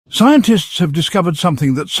Scientists have discovered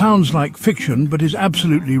something that sounds like fiction but is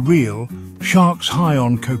absolutely real: sharks high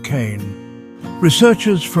on cocaine.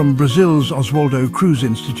 Researchers from Brazil's Oswaldo Cruz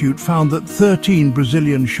Institute found that 13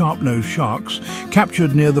 Brazilian sharpnose sharks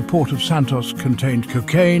captured near the Port of Santos contained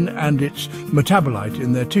cocaine and its metabolite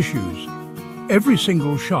in their tissues. Every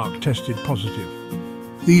single shark tested positive.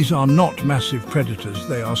 These are not massive predators,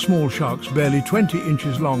 they are small sharks barely 20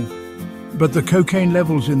 inches long. But the cocaine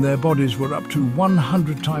levels in their bodies were up to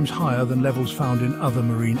 100 times higher than levels found in other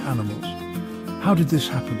marine animals. How did this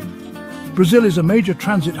happen? Brazil is a major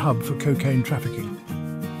transit hub for cocaine trafficking.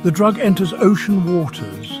 The drug enters ocean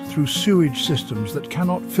waters through sewage systems that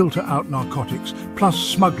cannot filter out narcotics, plus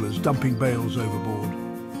smugglers dumping bales overboard.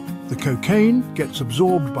 The cocaine gets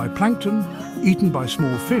absorbed by plankton, eaten by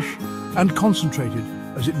small fish, and concentrated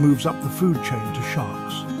as it moves up the food chain to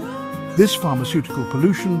sharks. This pharmaceutical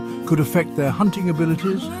pollution could affect their hunting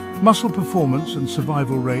abilities, muscle performance and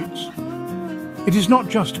survival rates. It is not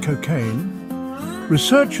just cocaine.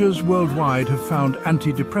 Researchers worldwide have found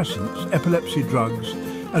antidepressants, epilepsy drugs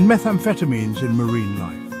and methamphetamines in marine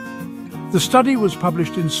life. The study was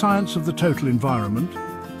published in Science of the Total Environment,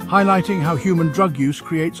 highlighting how human drug use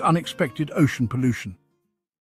creates unexpected ocean pollution.